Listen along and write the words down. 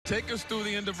Take us through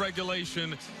the end of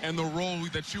regulation and the role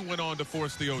that you went on to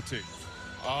force the OT.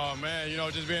 Oh, man, you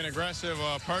know, just being aggressive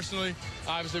personally.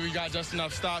 Obviously, we got just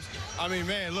enough stops. I mean,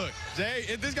 man, look, Jay,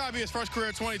 this got to be his first career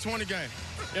 2020 game. You know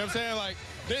what I'm saying? Like,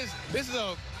 this is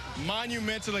a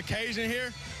monumental occasion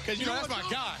here because, you know, that's my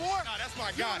guy. No, that's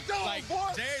my guy. Like,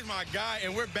 Jay's my guy,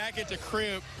 and we're back at the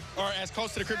crib, or as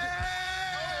close to the crib.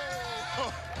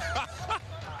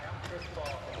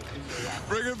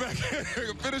 Bring it back in.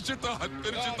 Finish your thought.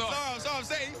 So I'm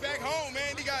saying he's back home,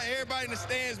 man. He got everybody in the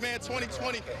stands, man.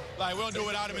 2020. Like, we don't do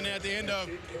without him. And then at the end of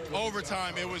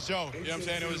overtime, it was Joe. You know what I'm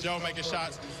saying? It was Joe making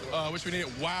shots, which we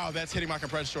needed. Wow, that's hitting my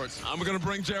compression shorts. I'm gonna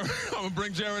bring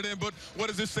Jarrett in. But what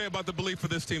does this say about the belief for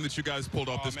this team that you guys pulled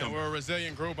off this comeback? We're a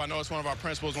resilient group. I know it's one of our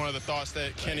principles, one of the thoughts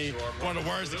that Kenny, one of the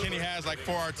words that Kenny has, like,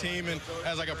 for our team and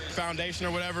as like a foundation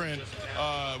or whatever. And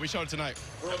we showed it tonight.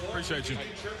 Appreciate you.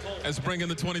 Let's bring in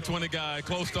the 2020 guy,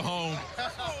 close to home.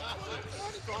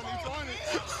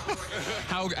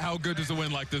 How good does a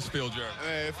win like this feel, Jarrett?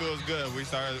 Man, it feels good. We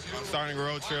starting a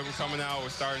road trip. We're coming out. We're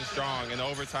starting strong. An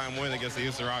overtime win against the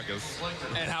Houston Rockets.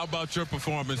 And how about your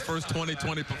performance? First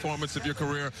 2020 performance of your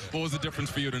career. What was the difference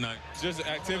for you tonight? Just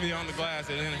activity on the glass.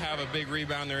 They didn't have a big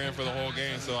rebounder in for the whole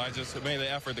game, so I just made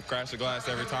the effort to crash the glass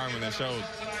every time, and it showed.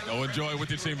 Go enjoy it with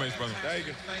your teammates, brother. Thank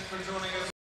you.